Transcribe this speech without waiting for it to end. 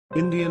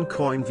Indian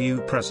Coin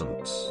View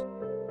presents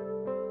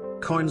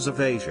Coins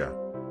of Asia.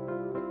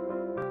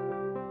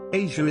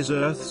 Asia is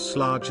Earth's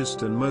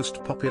largest and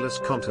most populous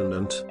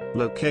continent,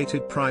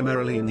 located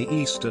primarily in the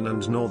eastern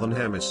and northern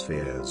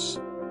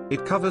hemispheres.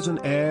 It covers an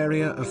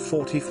area of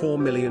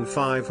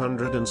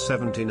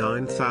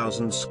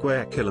 44,579,000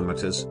 square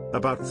kilometers,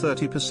 about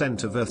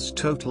 30% of Earth's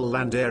total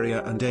land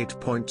area and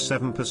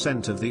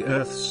 8.7% of the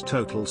Earth's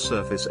total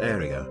surface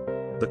area.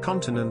 The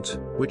continent,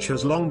 which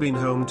has long been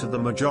home to the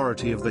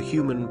majority of the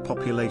human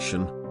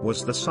population,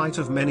 was the site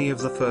of many of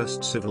the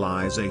first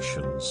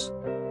civilizations.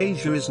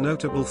 Asia is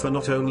notable for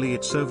not only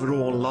its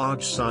overall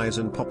large size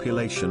and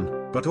population,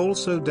 but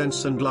also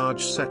dense and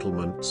large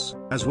settlements,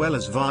 as well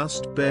as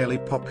vast barely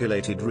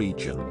populated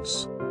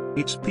regions.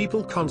 Its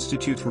people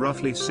constitute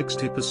roughly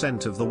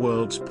 60% of the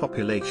world's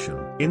population.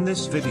 In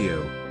this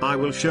video, I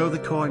will show the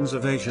coins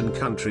of Asian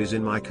countries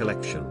in my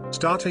collection.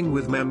 Starting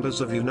with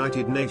members of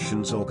United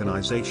Nations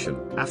Organization.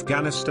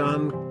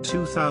 Afghanistan,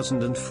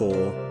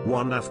 2004,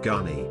 1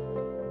 Afghani.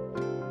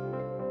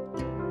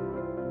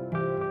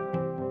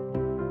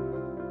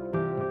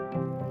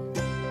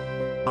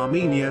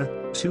 Armenia,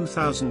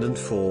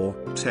 2004,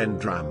 10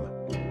 dram.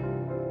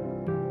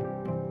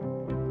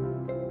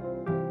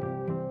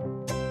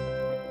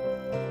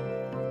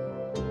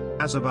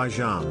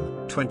 Azerbaijan,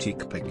 20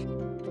 kpik.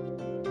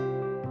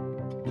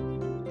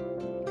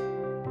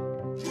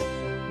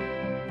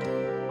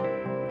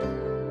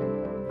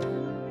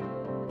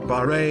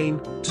 Bahrain,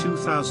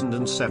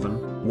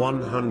 2007,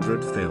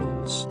 100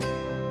 fils.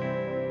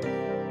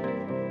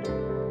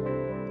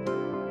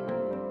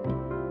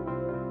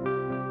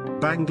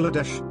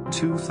 Bangladesh,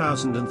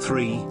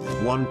 2003,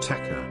 1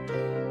 taka.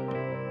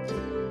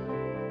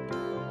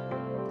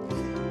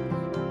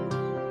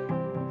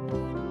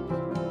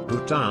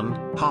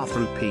 Bhutan, half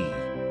rupee.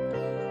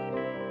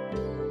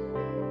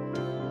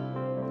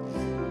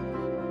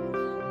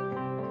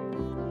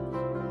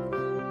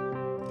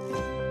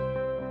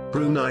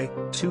 Brunei,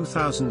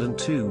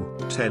 2002,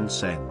 10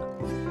 sen.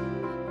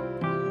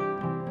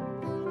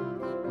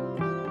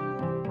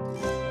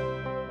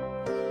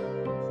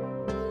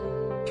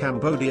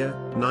 Cambodia,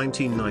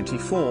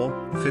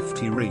 1994,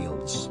 50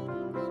 reals.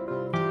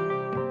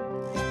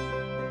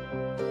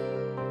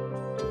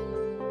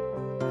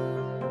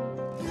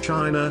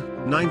 China,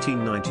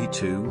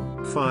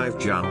 1992, 5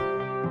 jiao.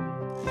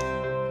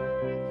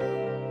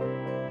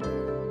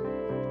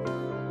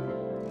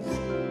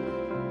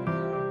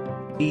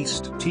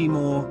 East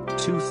Timor,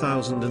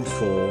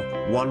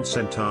 2004, 1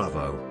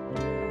 centavo.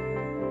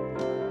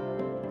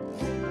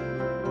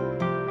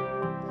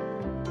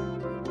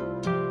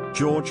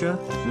 Georgia,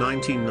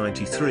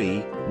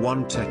 1993,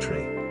 1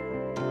 tetri.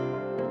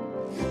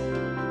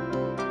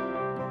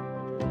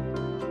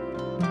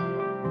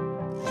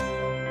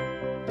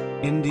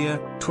 India,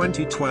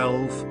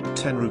 2012,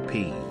 10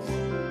 rupee.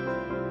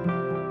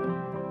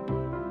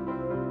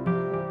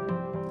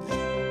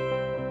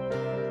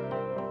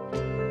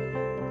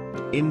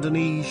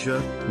 Indonesia,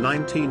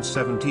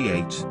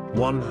 1978,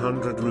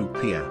 100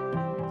 rupiah.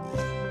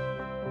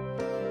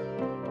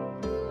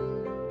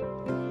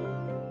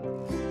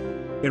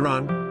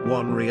 Iran,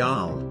 1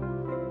 rial.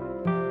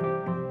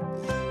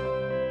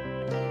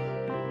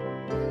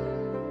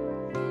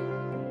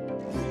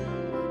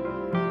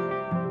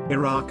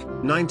 Iraq,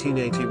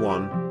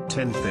 1981,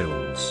 10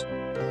 fils.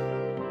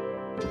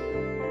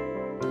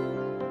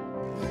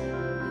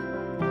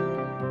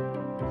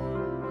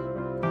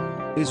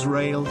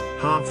 Israel,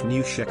 half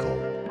new shekel.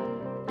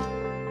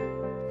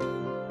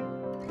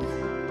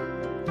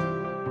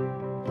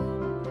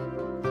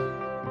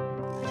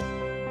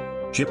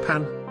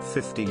 Japan,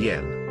 50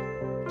 yen.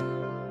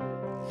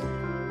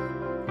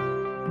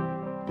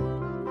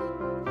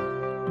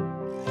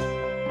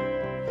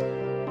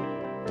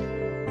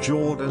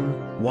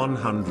 Jordan,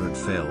 100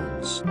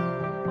 fils.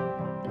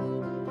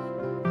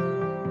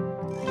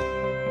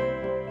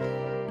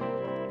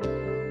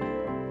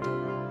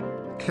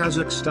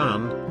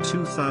 Kazakhstan,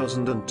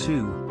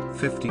 2002,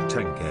 50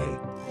 tenge.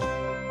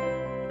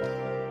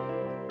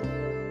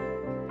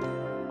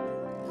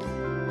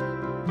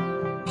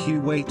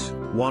 Kuwait,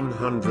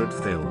 100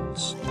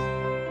 fils.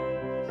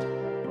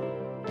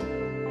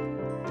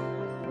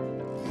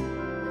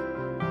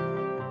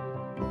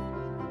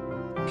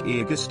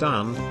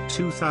 Kyrgyzstan,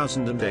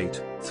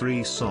 2008,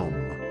 3 som.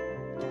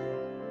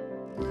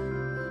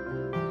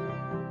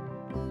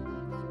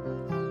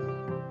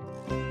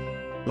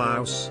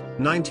 Laos,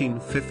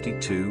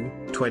 1952,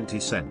 20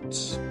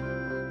 cents.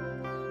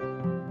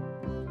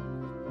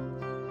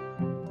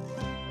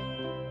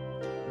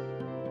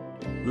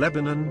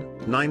 Lebanon,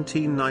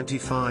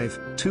 1995,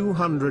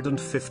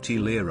 250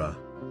 lira.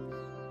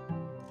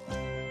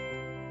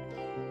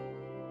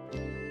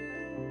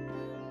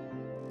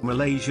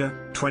 Malaysia,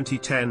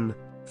 2010,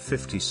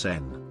 50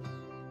 sen.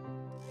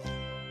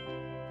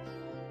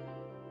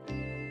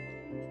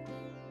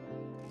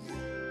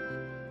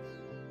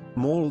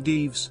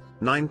 Maldives,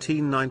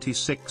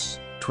 1996,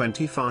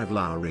 25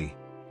 lari.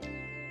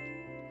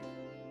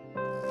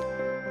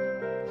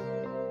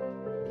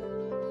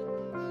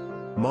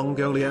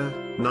 Mongolia,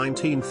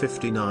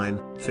 1959,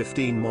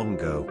 15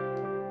 Mongo.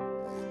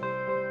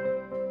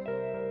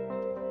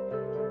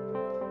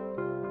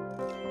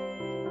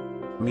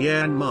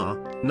 Myanmar,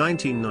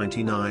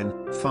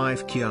 1999,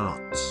 5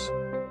 kyats.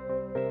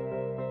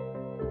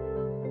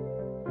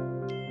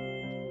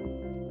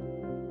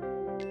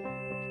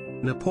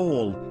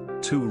 Nepal,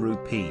 2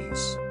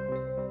 rupees.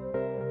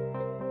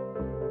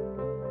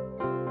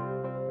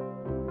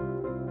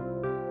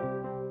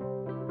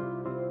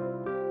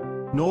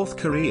 North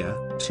Korea,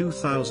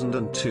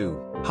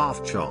 2002,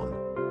 half chon.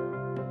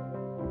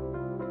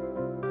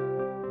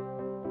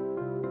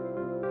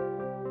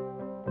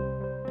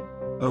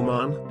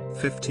 Oman,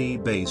 50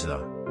 baza.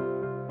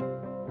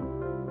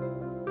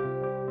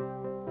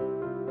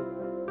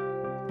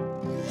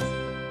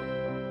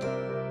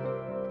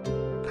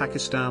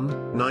 Pakistan,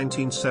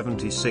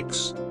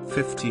 1976,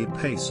 50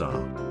 paisa.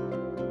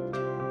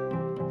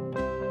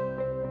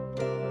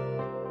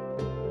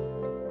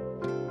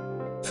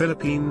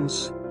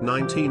 Philippines,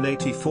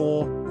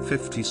 1984,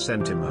 50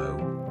 centimo.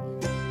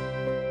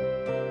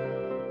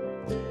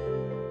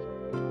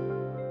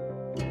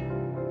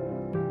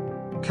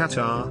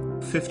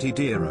 Qatar, 50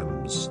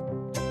 dirhams.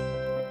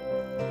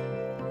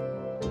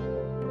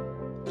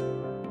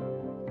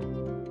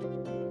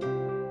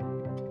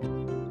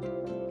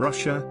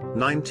 Russia,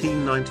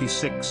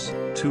 1996,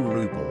 2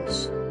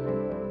 rubles.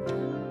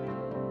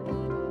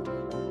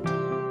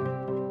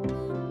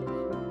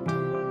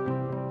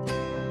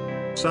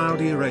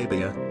 Saudi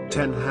Arabia,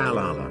 10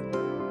 halala.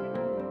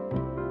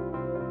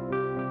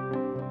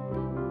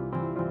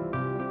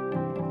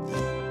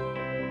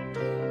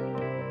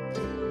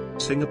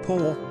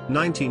 Singapore,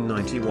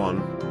 1991,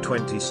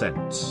 20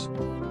 cents.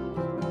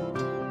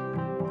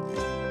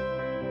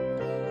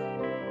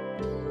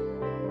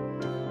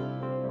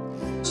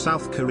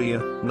 South Korea,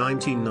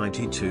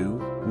 1992,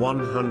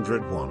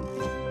 101.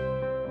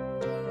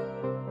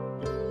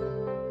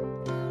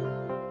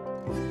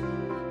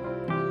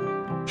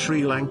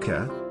 Sri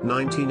Lanka,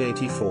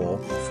 1984,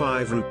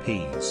 5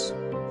 rupees.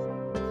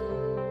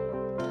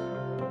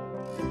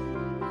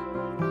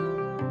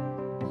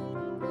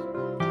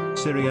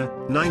 Syria,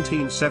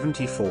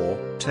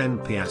 1974, 10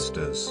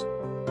 piastres.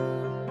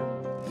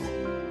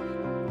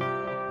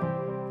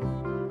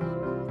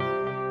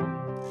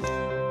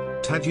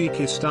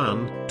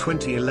 Tajikistan,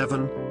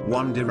 2011,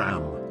 1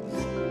 dirham.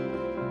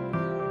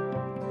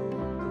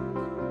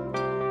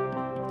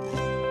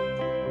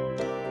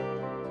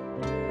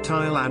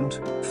 Thailand,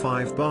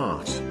 5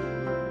 baht.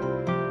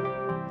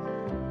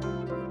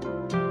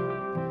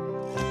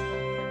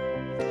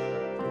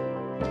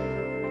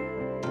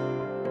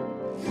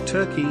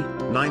 Turkey,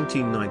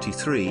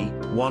 1993,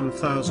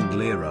 1,000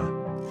 lira.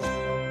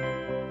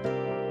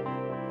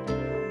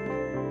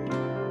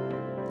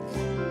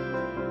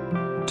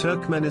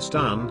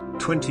 Turkmenistan,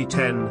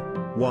 2010,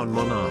 1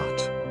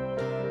 monat.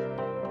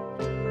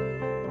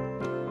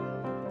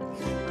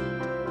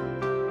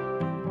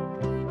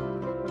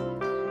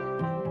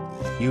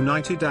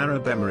 United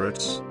Arab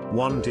Emirates,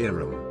 1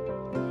 dirham.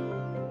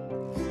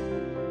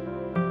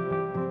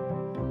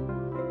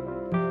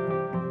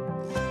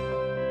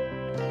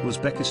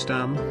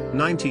 Uzbekistan,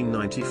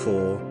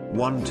 1994,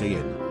 1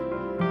 tien.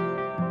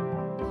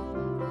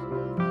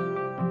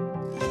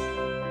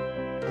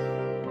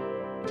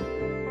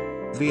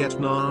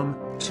 Vietnam,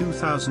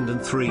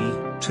 2003,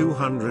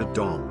 200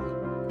 dong.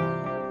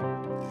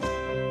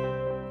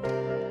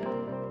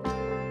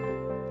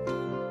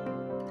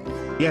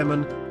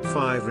 Yemen,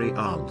 5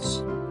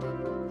 rials.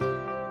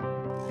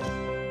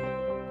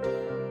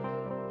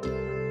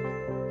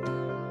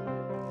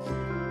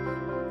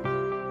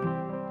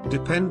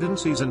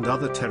 Dependencies and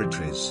other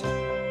territories.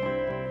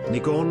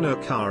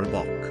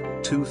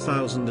 Nagorno-Karabakh,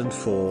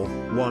 2004,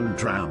 1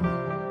 dram.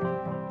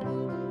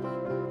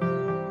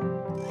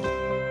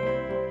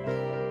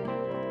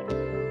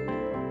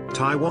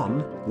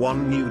 Taiwan,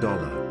 1 new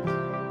dollar.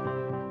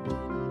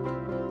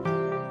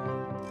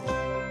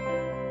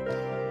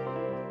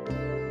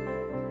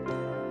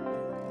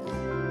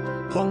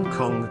 Hong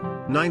Kong,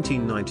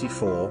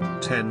 1994,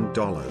 $10.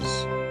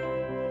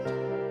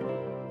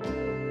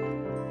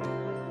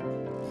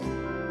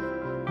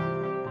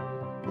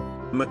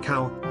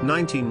 Macau,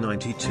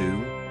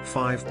 1992,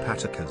 5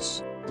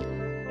 patakas.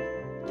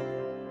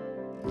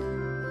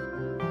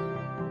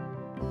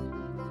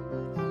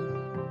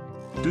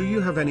 Do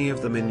you have any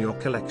of them in your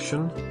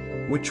collection?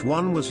 Which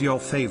one was your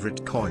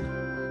favorite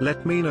coin?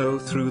 Let me know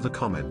through the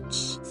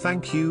comments.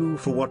 Thank you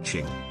for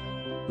watching.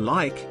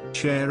 Like,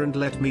 share and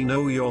let me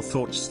know your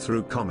thoughts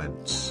through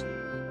comments.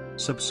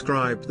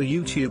 Subscribe the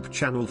YouTube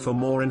channel for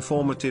more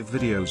informative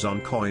videos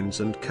on coins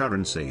and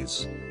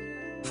currencies.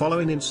 Follow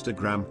in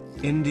Instagram,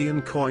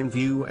 Indian Coin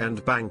View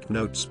and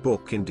Banknotes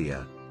Book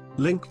India.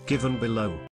 Link given below.